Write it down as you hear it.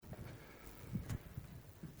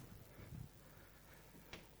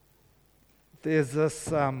There's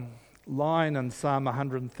this line in Psalm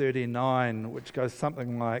 139 which goes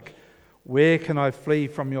something like, "Where can I flee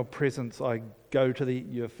from your presence? I go to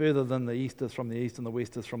you're further than the east is from the east and the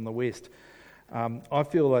west is from the west." I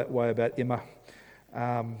feel that way about Emma.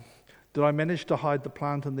 Did I manage to hide the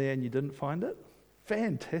plant in there and you didn't find it?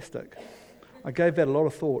 Fantastic. I gave that a lot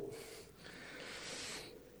of thought.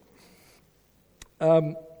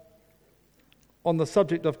 On the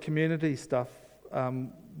subject of community stuff,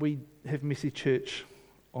 we have Messy Church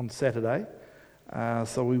on Saturday,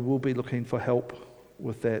 so we will be looking for help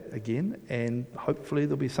with that again, and hopefully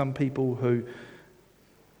there'll be some people who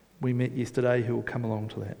we met yesterday who will come along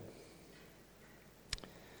to that.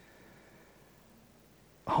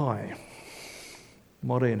 Hi,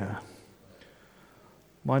 Morena.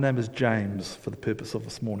 My name is James for the purpose of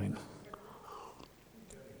this morning.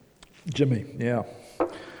 Jimmy, yeah.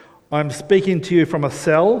 I'm speaking to you from a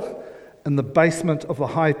cell in the basement of the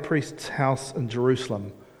high priest's house in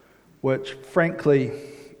Jerusalem, which frankly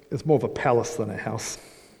is more of a palace than a house.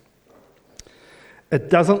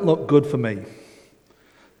 It doesn't look good for me.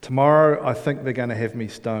 Tomorrow I think they're going to have me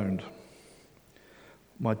stoned.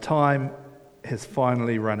 My time has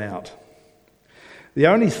finally run out. The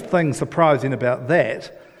only thing surprising about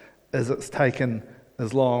that is it's taken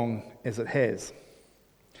as long as it has.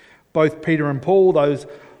 Both Peter and Paul, those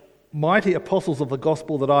mighty apostles of the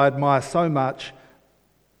gospel that I admire so much,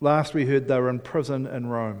 last we heard they were in prison in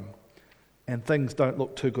Rome, and things don't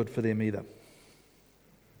look too good for them either.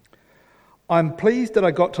 I'm pleased that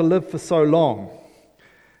I got to live for so long,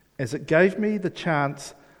 as it gave me the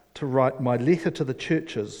chance to write my letter to the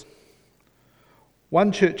churches,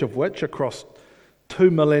 one church of which, across 2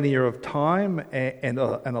 millennia of time and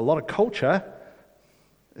a lot of culture,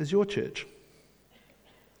 is your church.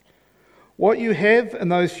 What you have in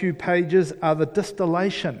those few pages are the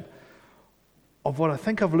distillation of what I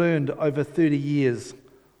think I've learned over 30 years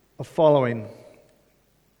of following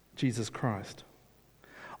Jesus Christ.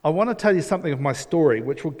 I want to tell you something of my story,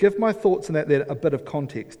 which will give my thoughts in that a bit of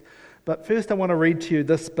context. But first I want to read to you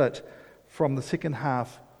this bit from the second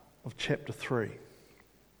half of chapter 3.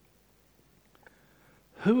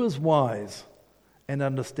 Who is wise and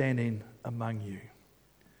understanding among you?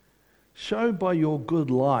 Show by your good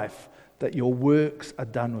life that your works are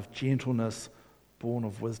done with gentleness, born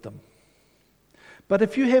of wisdom. But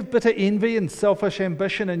if you have bitter envy and selfish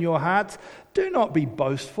ambition in your hearts, do not be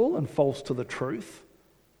boastful and false to the truth.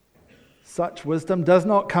 Such wisdom does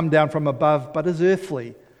not come down from above, but is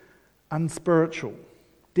earthly, unspiritual,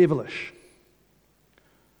 devilish.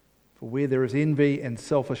 For where there is envy and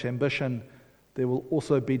selfish ambition, there will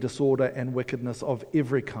also be disorder and wickedness of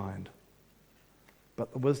every kind.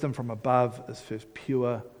 But the wisdom from above is first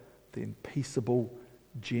pure, then peaceable,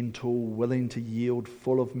 gentle, willing to yield,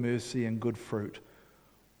 full of mercy and good fruit,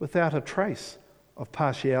 without a trace of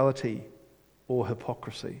partiality or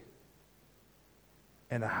hypocrisy.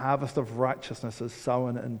 And a harvest of righteousness is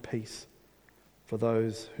sown in peace for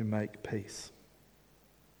those who make peace.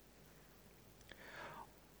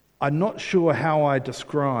 I'm not sure how I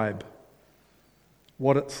describe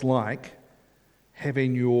what it's like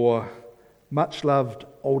having your much-loved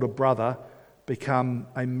older brother become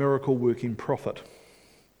a miracle-working prophet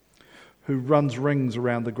who runs rings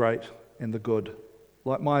around the great and the good,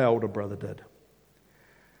 like my older brother did.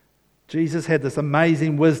 Jesus had this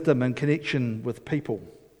amazing wisdom and connection with people.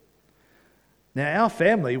 Now, our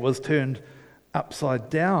family was turned upside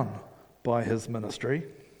down by his ministry.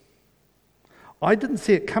 I didn't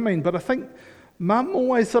see it coming, but I think Mum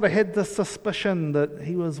always sort of had this suspicion that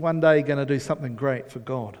he was one day going to do something great for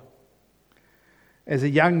God. As a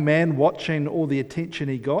young man watching all the attention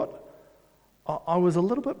he got, I was a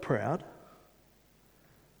little bit proud,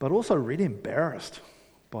 but also really embarrassed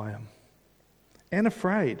by him and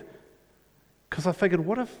afraid, because I figured,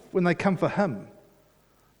 what if when they come for him,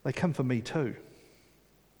 they come for me too?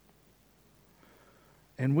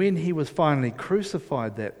 And when he was finally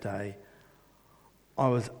crucified that day, I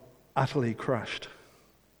was utterly crushed.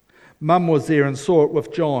 Mum was there and saw it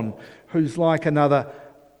with John, who's like another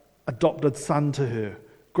adopted son to her.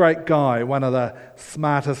 Great guy, one of the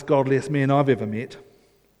smartest, godliest men I've ever met.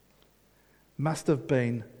 Must have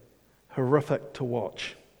been horrific to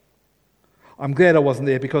watch. I'm glad I wasn't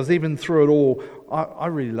there, because even through it all, I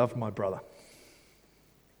really loved my brother.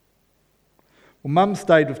 Well, Mum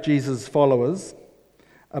stayed with Jesus' followers,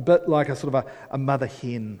 a bit like a sort of a mother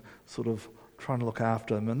hen, sort of trying to look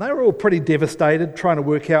after them. And they were all pretty devastated, trying to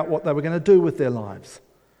work out what they were going to do with their lives.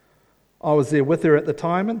 I was there with her at the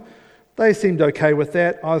time, and they seemed okay with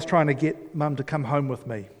that. I was trying to get Mum to come home with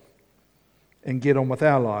me and get on with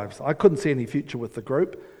our lives. I couldn't see any future with the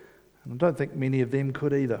group, and I don't think many of them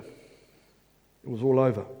could either. It was all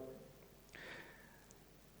over.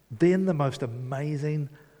 Then the most amazing,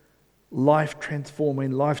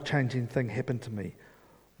 life-transforming, life-changing thing happened to me.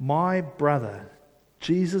 My brother,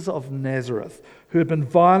 Jesus of Nazareth, who had been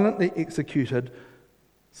violently executed,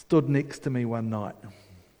 stood next to me one night.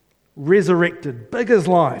 Resurrected, big as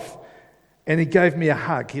life. And he gave me a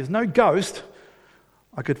hug. He was no ghost.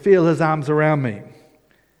 I could feel his arms around me.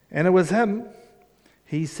 And it was him.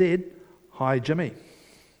 He said, "Hi, Jimmy."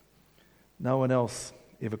 No one else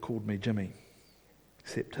ever called me Jimmy,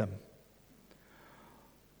 except him.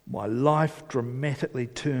 My life dramatically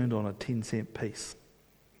turned on a 10-cent piece.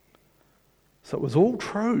 So it was all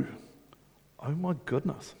true. Oh my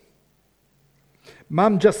goodness.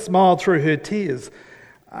 Mum just smiled through her tears,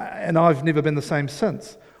 and I've never been the same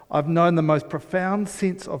since. I've known the most profound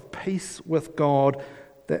sense of peace with God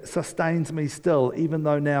that sustains me still, even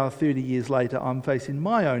though now, 30 years later, I'm facing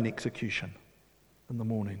my own execution in the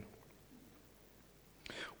morning.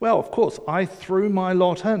 Well, of course, I threw my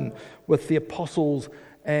lot in with the apostles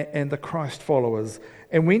and the Christ followers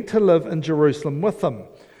and went to live in Jerusalem with them.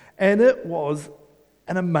 And it was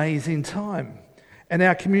an amazing time. And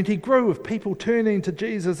our community grew with people turning to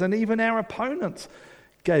Jesus, and even our opponents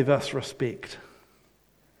gave us respect.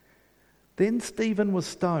 Then Stephen was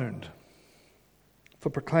stoned for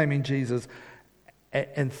proclaiming Jesus,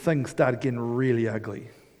 and things started getting really ugly.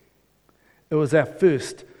 It was our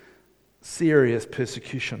first serious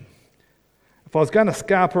persecution. If I was going to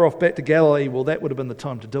scarper off back to Galilee, well, that would have been the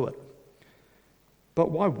time to do it.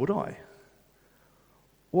 But why would I?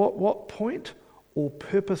 What point or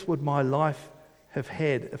purpose would my life have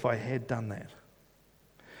had if I had done that?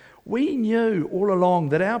 We knew all along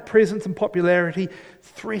that our presence and popularity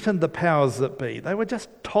threatened the powers that be. They were just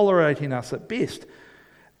tolerating us at best.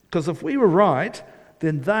 Because if we were right,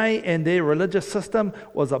 then they and their religious system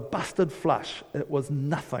was a busted flush. It was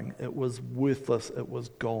nothing. It was worthless. It was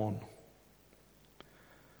gone.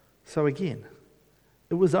 So again,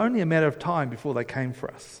 it was only a matter of time before they came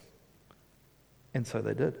for us. And so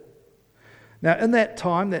they did. Now, in that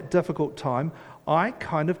time, that difficult time, I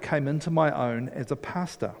kind of came into my own as a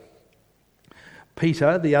pastor.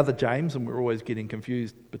 Peter, the other James, and we're always getting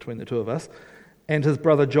confused between the two of us, and his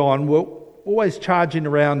brother John were always charging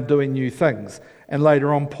around doing new things. And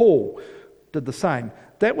later on, Paul did the same.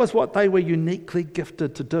 That was what they were uniquely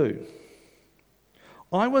gifted to do.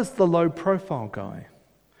 I was the low-profile guy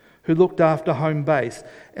who looked after home base.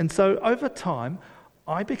 And so over time,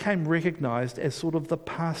 I became recognized as sort of the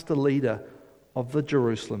pastor leader of the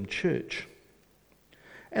Jerusalem church.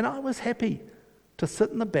 And I was happy to sit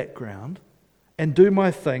in the background and do my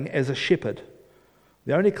thing as a shepherd.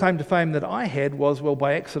 The only claim to fame that I had was, well,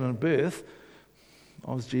 by accident of birth,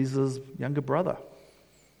 I was Jesus' younger brother.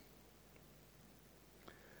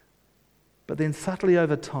 But then subtly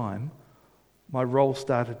over time, my role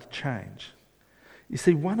started to change. You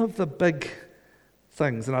see, one of the big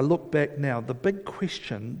things, and I look back now, the big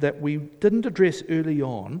question that we didn't address early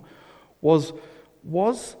on was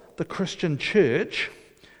the Christian church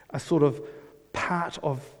a sort of part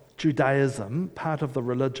of Judaism, part of the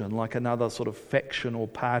religion, like another sort of faction or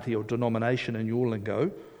party or denomination in your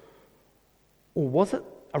lingo, or was it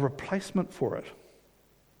a replacement for it?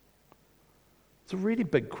 It's a really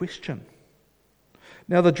big question.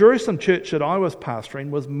 Now, the Jerusalem church that I was pastoring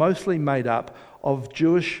was mostly made up of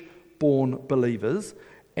Jewish-born believers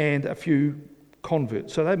and a few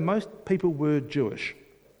converts. So most people were Jewish.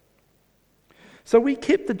 So we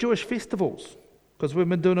kept the Jewish festivals, because we've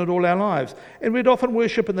been doing it all our lives. And we'd often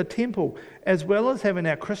worship in the temple, as well as having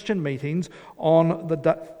our Christian meetings on the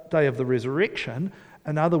day of the resurrection,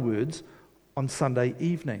 in other words, on Sunday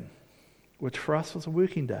evening, which for us was a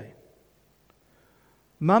working day.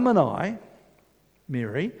 Mum and I,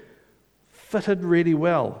 Mary, fitted really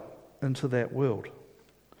well into that world.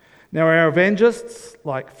 Now, our evangelists,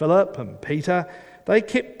 like Philip and Peter, they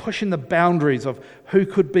kept pushing the boundaries of who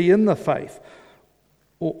could be in the faith,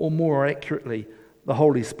 or more accurately, the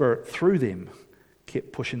Holy Spirit through them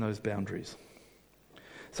kept pushing those boundaries.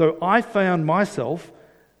 So I found myself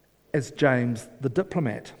as James the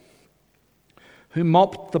diplomat, who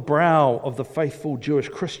mopped the brow of the faithful Jewish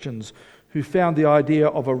Christians who found the idea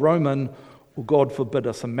of a Roman, or God forbid,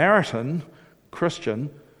 a Samaritan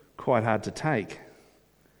Christian quite hard to take. It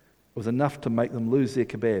was enough to make them lose their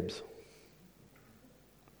kebabs.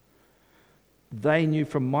 They knew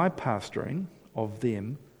from my pastoring of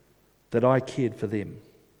them that I cared for them.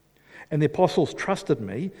 And the apostles trusted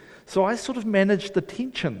me, so I sort of managed the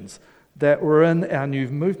tensions that were in our new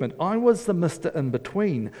movement. I was the Mr.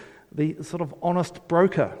 In-Between, the sort of honest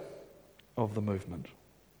broker of the movement.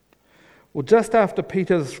 Well, just after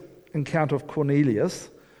Peter's encounter with Cornelius,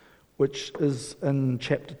 which is in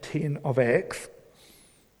chapter 10 of Acts.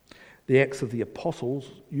 The Acts of the Apostles,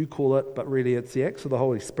 you call it, but really it's the Acts of the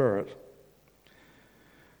Holy Spirit.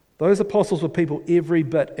 Those apostles were people every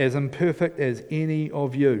bit as imperfect as any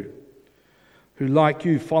of you, who, like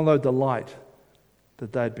you, followed the light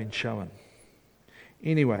that they'd been shown.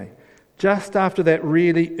 Anyway, just after that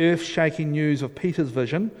really earth-shaking news of Peter's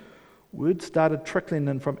vision, word started trickling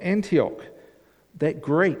in from Antioch that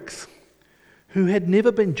Greeks, who had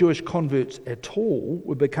never been Jewish converts at all,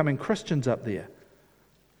 were becoming Christians up there.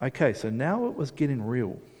 Okay, so now it was getting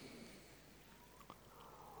real.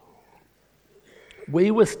 We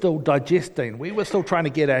were still digesting, we were still trying to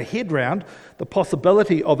get our head round the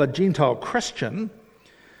possibility of a Gentile Christian,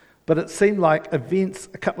 but it seemed like events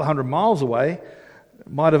a couple of 100 miles away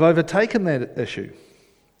might have overtaken that issue.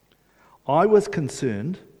 I was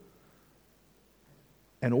concerned,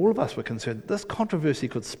 and all of us were concerned, this controversy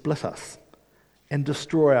could split us and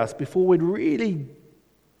destroy us before we'd really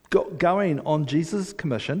got going on Jesus'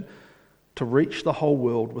 commission to reach the whole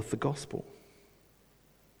world with the gospel.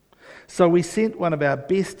 So we sent one of our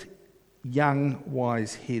best young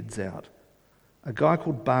wise heads out, a guy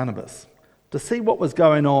called Barnabas, to see what was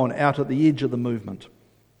going on out at the edge of the movement.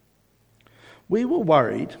 We were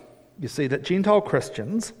worried, you see, that Gentile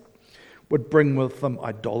Christians would bring with them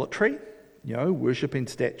idolatry, worshipping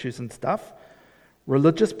statues and stuff,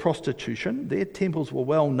 religious prostitution. Their temples were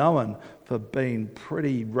well known for being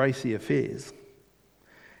pretty racy affairs,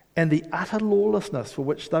 and the utter lawlessness for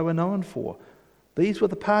which they were known for. These were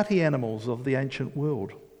the party animals of the ancient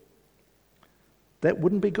world. That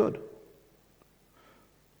wouldn't be good.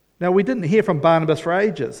 Now, we didn't hear from Barnabas for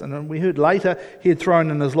ages, and then we heard later he had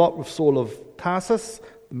thrown in his lot with Saul of Tarsus,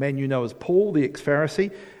 the man you know as Paul, the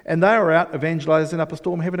ex-Pharisee, and they were out evangelizing up a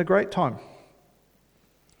storm, having a great time.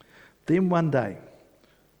 Then one day,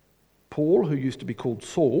 Paul, who used to be called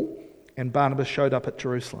Saul, and Barnabas showed up at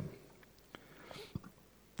Jerusalem.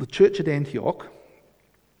 The church at Antioch,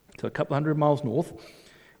 so a couple 100 miles north,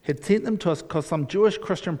 had sent them to us because some Jewish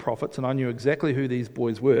Christian prophets, and I knew exactly who these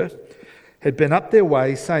boys were, had been up their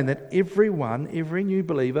way saying that every new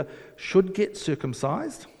believer should get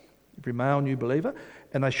circumcised, every male new believer,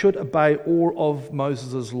 and they should obey all of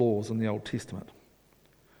Moses' laws in the Old Testament.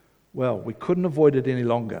 Well, we couldn't avoid it any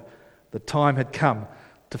longer. The time had come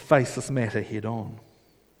to face this matter head on.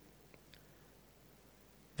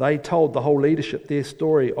 They told the whole leadership their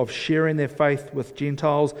story of sharing their faith with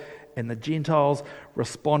Gentiles, and the Gentiles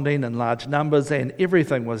responding in large numbers, and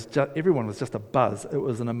everyone was just a buzz. It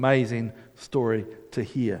was an amazing story to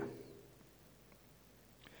hear.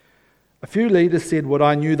 A few leaders said what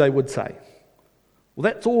I knew they would say. Well,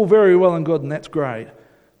 that's all very well and good, and that's great,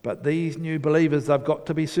 but these new believers, they've got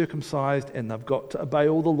to be circumcised, and they've got to obey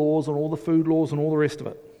all the laws and all the food laws and all the rest of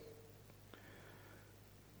it.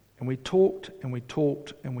 And we talked and we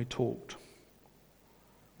talked and we talked.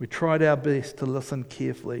 We tried our best to listen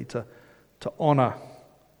carefully, to honour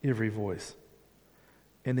every voice.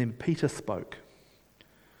 And then Peter spoke.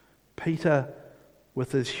 Peter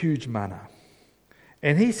with his huge mana.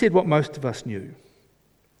 And he said what most of us knew,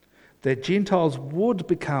 that Gentiles would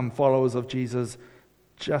become followers of Jesus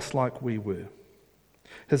just like we were.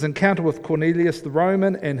 His encounter with Cornelius the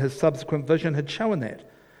Roman and his subsequent vision had shown that.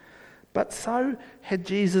 But so had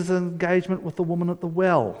Jesus' engagement with the woman at the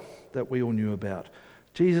well that we all knew about.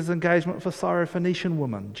 Jesus' engagement with a Syrophoenician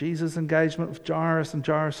woman. Jesus' engagement with Jairus and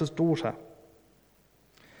Jairus' daughter.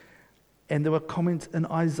 And there were comments in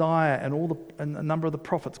Isaiah and a number of the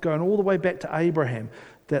prophets going all the way back to Abraham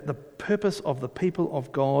that the purpose of the people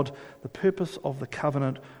of God, the purpose of the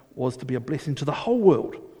covenant, was to be a blessing to the whole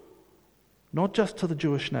world, not just to the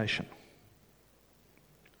Jewish nation.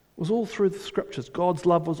 It was all through the scriptures. God's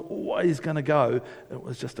love was always going to go. It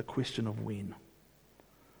was just a question of when.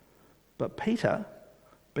 But Peter,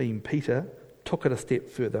 being Peter, took it a step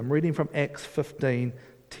further. I'm reading from Acts 15,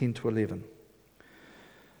 10 to 11.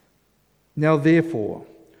 Now therefore,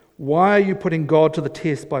 why are you putting God to the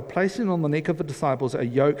test by placing on the neck of the disciples a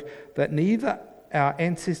yoke that neither our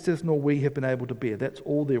ancestors nor we have been able to bear? That's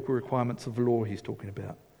all the requirements of the law he's talking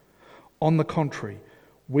about. On the contrary,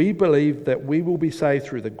 we believe that we will be saved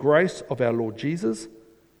through the grace of our Lord Jesus,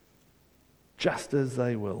 just as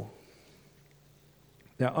they will.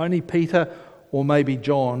 Now, only Peter or maybe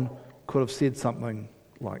John could have said something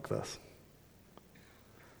like this.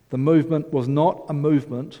 The movement was not a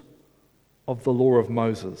movement of the law of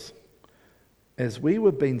Moses, as we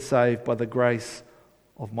were being saved by the grace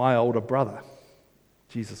of my older brother,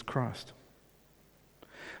 Jesus Christ.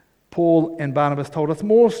 Paul and Barnabas told us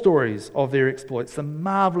more stories of their exploits, the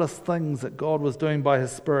marvellous things that God was doing by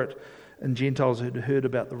his Spirit in Gentiles who'd heard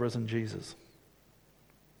about the risen Jesus.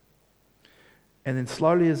 And then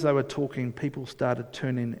slowly as they were talking, people started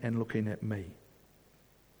turning and looking at me.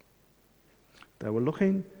 They were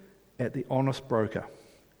looking at the honest broker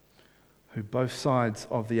who both sides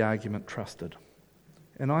of the argument trusted.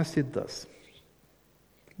 And I said this,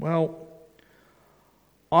 well,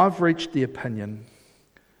 I've reached the opinion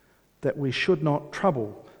that we should not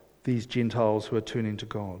trouble these Gentiles who are turning to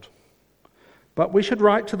God, but we should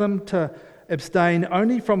write to them to abstain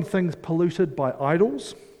only from things polluted by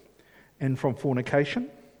idols and from fornication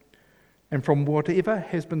and from whatever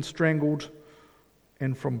has been strangled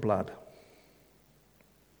and from blood.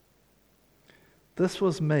 This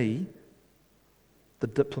was me, the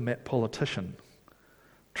diplomat politician,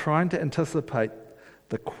 trying to anticipate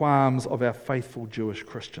the qualms of our faithful Jewish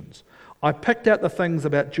Christians. I picked out the things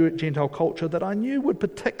about Gentile culture that I knew would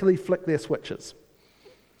particularly flick their switches.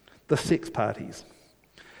 The sex parties,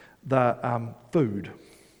 the food,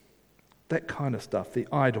 that kind of stuff, the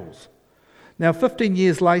idols. Now, 15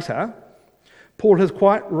 years later, Paul has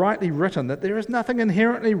quite rightly written that there is nothing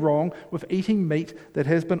inherently wrong with eating meat that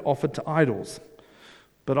has been offered to idols.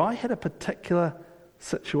 But I had a particular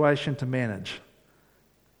situation to manage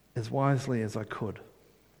as wisely as I could.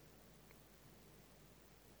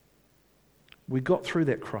 We got through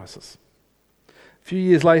that crisis. A few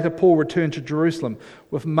years later, Paul returned to Jerusalem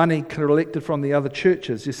with money collected from the other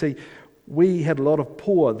churches. You see, we had a lot of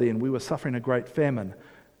poor then. We were suffering a great famine,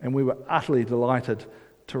 and we were utterly delighted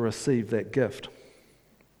to receive that gift.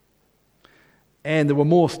 And there were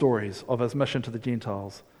more stories of his mission to the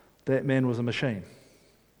Gentiles. That man was a machine.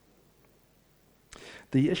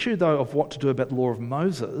 The issue, though, of what to do about the law of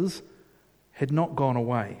Moses had not gone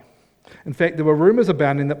away. In fact, there were rumours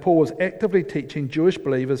abounding that Paul was actively teaching Jewish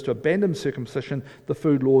believers to abandon circumcision, the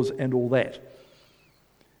food laws, and all that.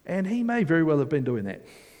 And he may very well have been doing that.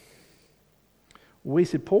 We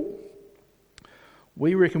said, Paul,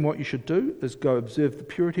 we reckon what you should do is go observe the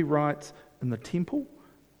purity rites in the temple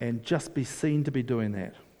and just be seen to be doing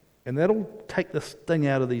that. And that'll take the sting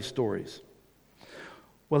out of these stories.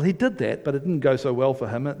 Well, he did that, but it didn't go so well for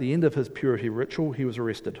him. At the end of his purity ritual, he was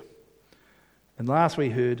arrested. And last we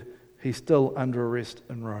heard, he's still under arrest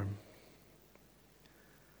in Rome.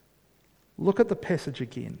 Look at the passage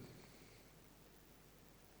again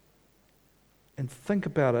and think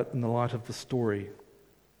about it in the light of the story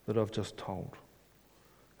that I've just told.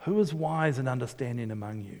 Who is wise and understanding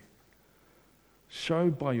among you? Show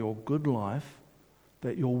by your good life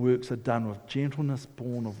that your works are done with gentleness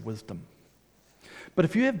born of wisdom. But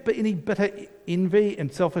if you have any bitter envy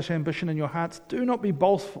and selfish ambition in your hearts, do not be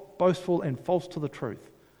boastful and false to the truth.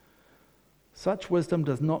 Such wisdom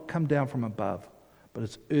does not come down from above, but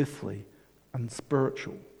is earthly,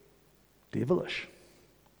 unspiritual, devilish.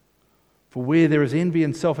 For where there is envy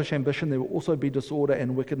and selfish ambition, there will also be disorder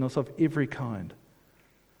and wickedness of every kind.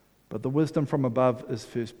 But the wisdom from above is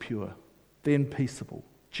first pure, then peaceable,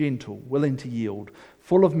 gentle, willing to yield,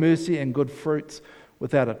 full of mercy and good fruits,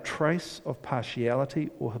 without a trace of partiality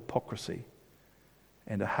or hypocrisy.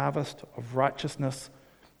 And a harvest of righteousness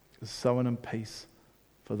is sown in peace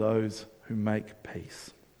for those who make peace.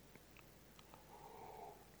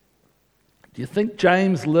 Do you think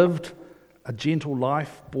James lived a gentle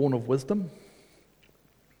life born of wisdom?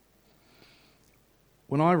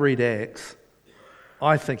 When I read Acts,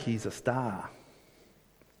 I think he's a star,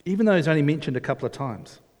 even though he's only mentioned a couple of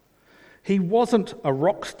times. He wasn't a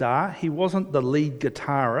rock star. He wasn't the lead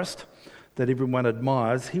guitarist that everyone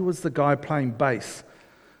admires. He was the guy playing bass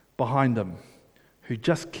behind him who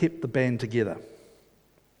just kept the band together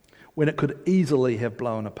when it could easily have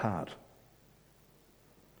blown apart.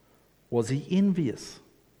 Was he envious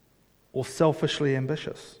or selfishly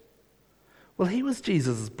ambitious? Well, he was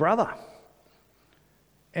Jesus' brother.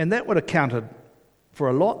 And that would have counted for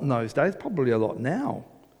a lot in those days, probably a lot now.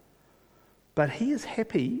 But he is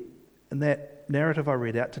happy in that narrative I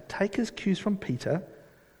read out to take his cues from Peter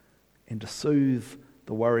and to soothe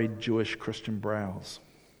the worried Jewish Christian brows.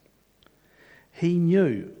 He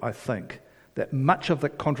knew, I think, that much of the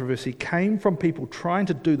controversy came from people trying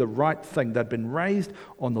to do the right thing. They'd been raised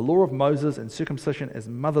on the law of Moses and circumcision as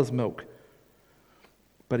mother's milk.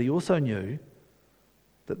 But he also knew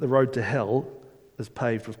that the road to hell is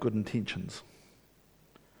paved with good intentions.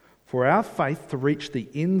 For our faith to reach the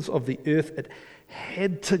ends of the earth, it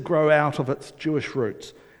had to grow out of its Jewish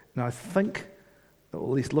roots. And I think, or at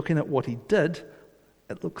least looking at what he did,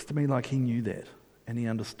 it looks to me like he knew that and he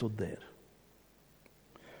understood that.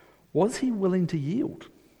 Was he willing to yield?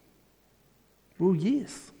 Well,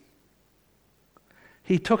 yes.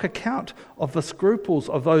 He took account of the scruples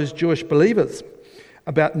of those Jewish believers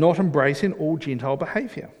about not embracing all Gentile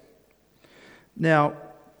behaviour. Now,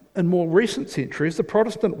 in more recent centuries, the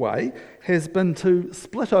Protestant way has been to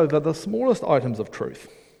split over the smallest items of truth.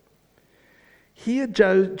 Here,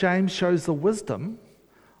 James shows the wisdom,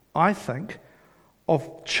 I think,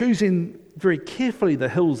 of choosing very carefully the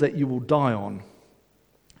hills that you will die on.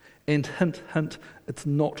 And hint, hint, it's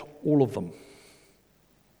not all of them.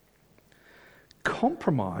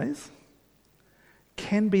 Compromise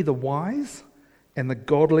can be the wise and the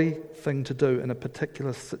godly thing to do in a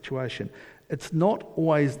particular situation. It's not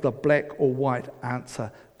always the black or white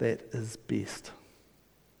answer that is best.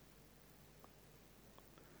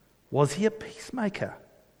 Was he a peacemaker?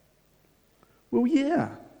 Well, yeah.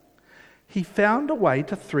 He found a way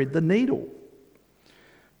to thread the needle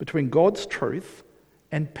between God's truth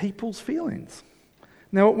and people's feelings.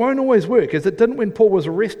 Now, it won't always work, as it didn't when Paul was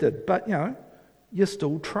arrested, but, you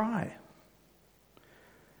still try.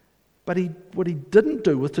 But what he didn't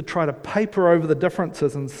do was to try to paper over the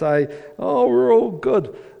differences and say, oh, we're all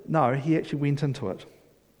good. No, he actually went into it.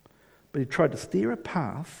 But he tried to steer a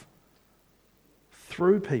path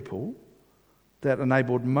through people that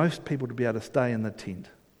enabled most people to be able to stay in the tent.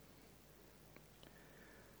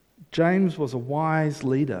 James was a wise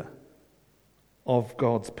leader of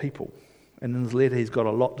God's people. And in his letter, he's got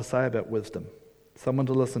a lot to say about wisdom. Someone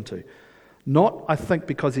to listen to. Not, I think,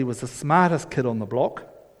 because he was the smartest kid on the block,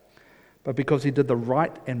 but because he did the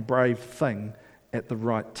right and brave thing at the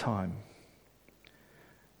right time.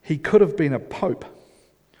 He could have been a pope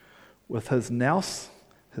with his nous,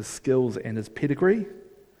 his skills, and his pedigree,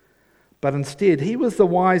 but instead he was the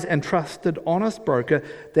wise and trusted honest broker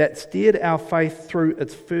that steered our faith through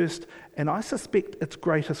its first, and I suspect its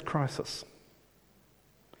greatest crisis.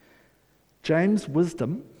 James'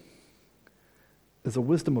 wisdom is a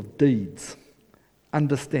wisdom of deeds,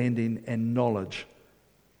 understanding, and knowledge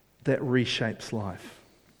that reshapes life.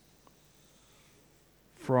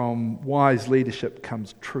 From wise leadership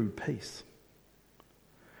comes true peace,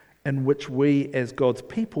 in which we as God's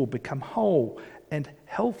people become whole and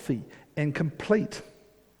healthy and complete.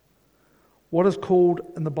 What is called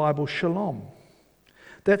in the Bible shalom.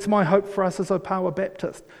 That's my hope for us as Opawa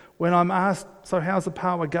Baptist. When I'm asked, so how's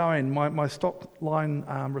Opawa going? My stock line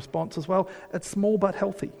response as well, it's small but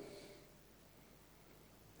healthy.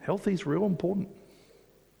 Healthy is real important.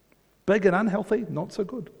 Big and unhealthy, not so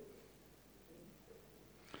good.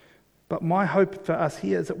 But my hope for us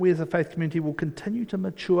here is that we as a faith community will continue to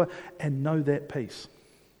mature and know that peace.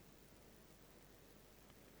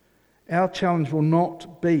 Our challenge will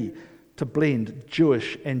not be to blend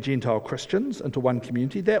Jewish and Gentile Christians into one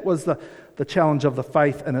community. That was the challenge of the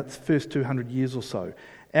faith in its first 200 years or so.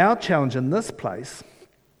 Our challenge in this place,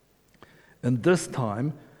 in this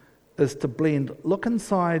time, is to blend. Look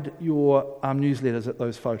inside your newsletters at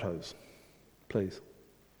those photos, please.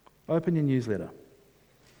 Open your newsletter.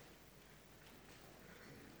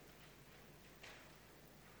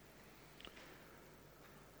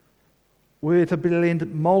 We're to blend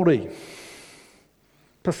Māori,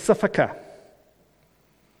 Pacifica,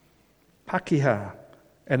 Pakeha,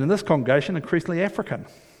 and in this congregation, increasingly African.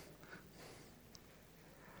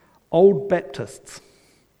 Old Baptists,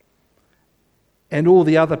 and all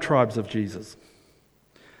the other tribes of Jesus.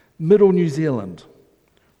 Middle New Zealand,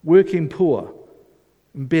 working poor,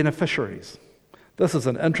 and beneficiaries. This is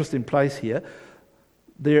an interesting place here.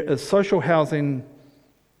 There is social housing,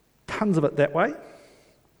 tons of it that way.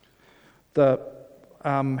 The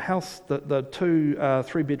house, the two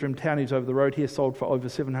three-bedroom townies over the road here sold for over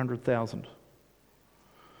 $700,000.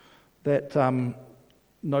 That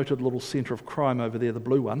noted little centre of crime over there, the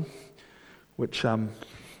blue one, which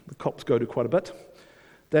the cops go to quite a bit.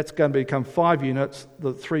 That's going to become 5 units.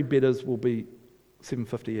 The 3-bedders will be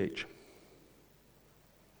 $750 each.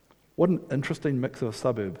 What an interesting mix of a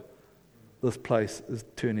suburb this place is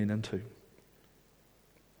turning into.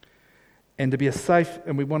 And to be a safe,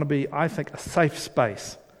 and we want to be, I think, a safe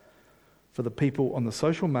space for the people on the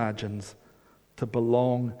social margins to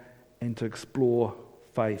belong and to explore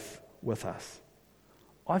faith with us.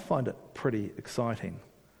 I find it pretty exciting,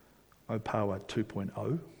 Opawa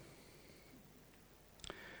 2.0.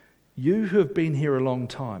 You who have been here a long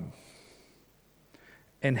time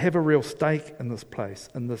and have a real stake in this place,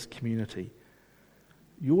 in this community,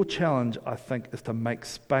 your challenge, I think, is to make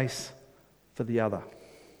space for the other.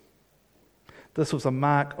 This was a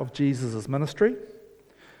mark of Jesus' ministry,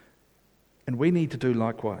 and we need to do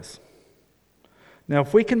likewise. Now,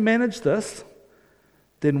 if we can manage this,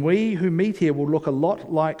 then we who meet here will look a lot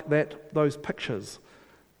like those pictures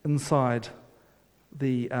inside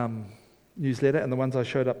the newsletter and the ones I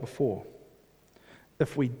showed up before.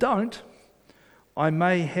 If we don't, I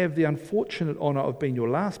may have the unfortunate honour of being your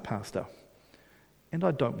last pastor, and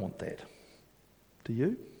I don't want that. Do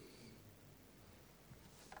you?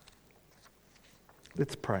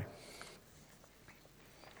 Let's pray.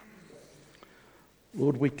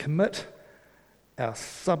 Lord, we commit our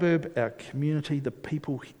suburb, our community, the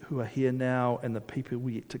people who are here now and the people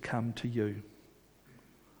we yet to come to you.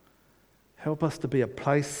 Help us to be a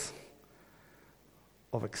place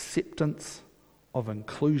of acceptance, of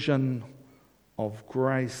inclusion, of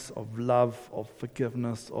grace, of love, of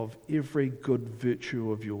forgiveness, of every good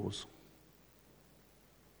virtue of yours.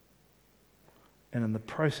 And in the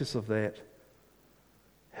process of that,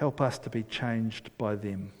 help us to be changed by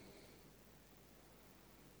them,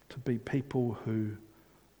 to be people who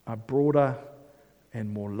are broader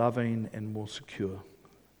and more loving and more secure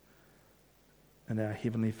in our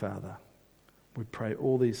Heavenly Father. We pray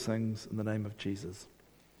all these things in the name of Jesus.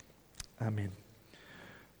 Amen.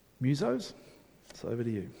 Musos, it's over to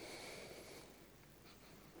you.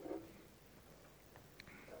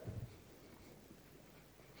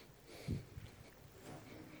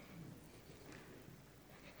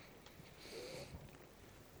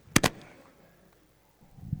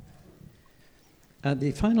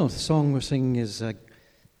 The final song we're singing is a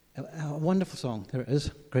wonderful song. There it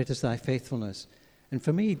is, Great is Thy Faithfulness. And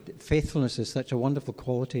for me, faithfulness is such a wonderful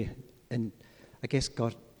quality, and I guess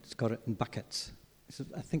God's got it in buckets. So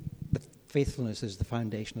I think the faithfulness is the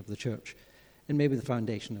foundation of the church, and maybe the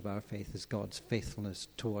foundation of our faith is God's faithfulness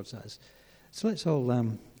towards us. So let's all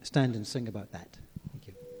stand and sing about that. Thank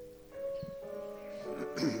you.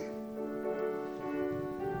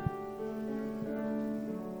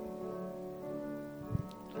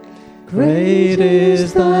 Great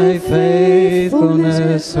is thy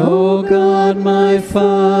faithfulness, O God my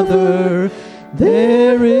Father.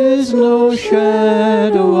 There is no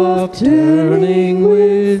shadow of turning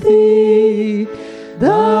with thee.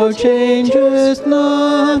 Thou changest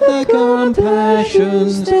not, thy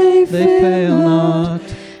compassions, they fail not.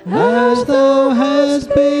 As thou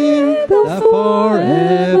hast been, thou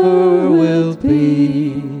forever wilt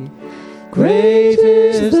be. Great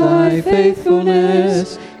is thy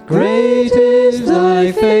faithfulness, great is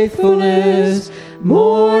thy faithfulness.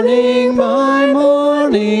 Morning by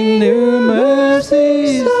morning new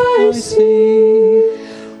mercies I see.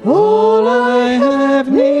 All I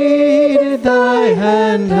have needed thy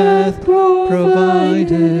hand hath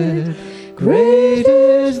provided. Great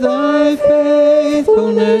is thy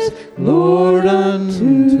faithfulness, Lord, unto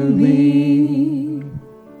me.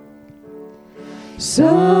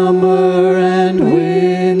 Summer and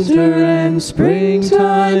winter and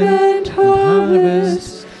springtime and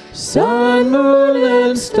harvest, sun, moon,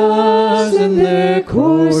 and stars in their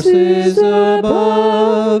courses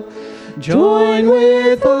above, join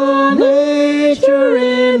with all nature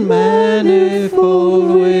in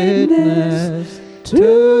manifold witness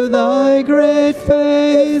to thy great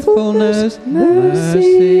faithfulness,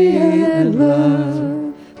 mercy, and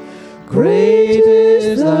love. Great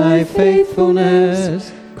is thy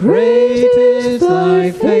faithfulness, great is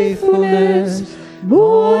thy faithfulness.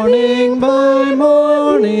 Morning by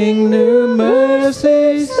morning new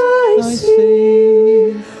mercies I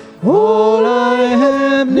see. All I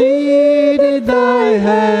have needed thy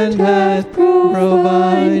hand hath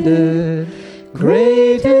provided.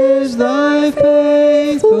 Great is thy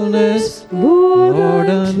faithfulness, Lord,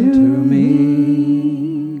 unto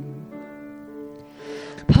me.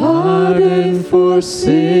 Pardon for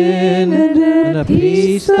sin and a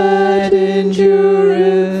peace that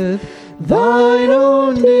endureth, thine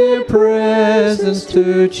own dear presence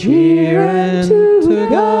to cheer and to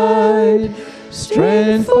guide,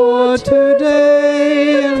 strength for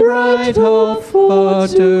today and bright hope for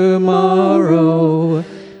tomorrow,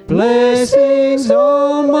 blessings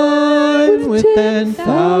all mine with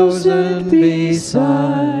 10,000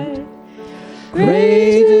 beside.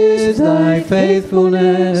 Great is thy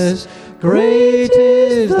faithfulness, great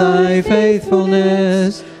is thy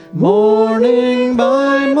faithfulness. Morning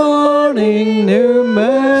by morning new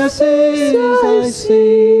mercies I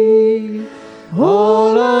see.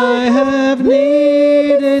 All I have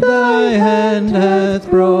needed thy hand hath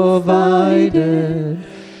provided.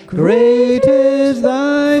 Great is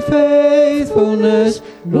thy faithfulness,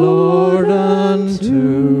 Lord, unto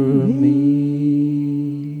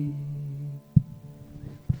me.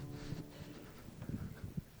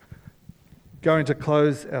 Going to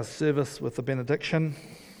close our service with the benediction.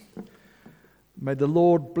 May the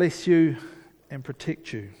Lord bless you and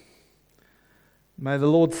protect you. May the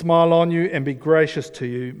Lord smile on you and be gracious to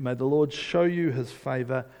you. May the Lord show you his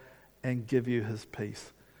favour and give you his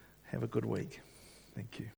peace. Have a good week. Thank you.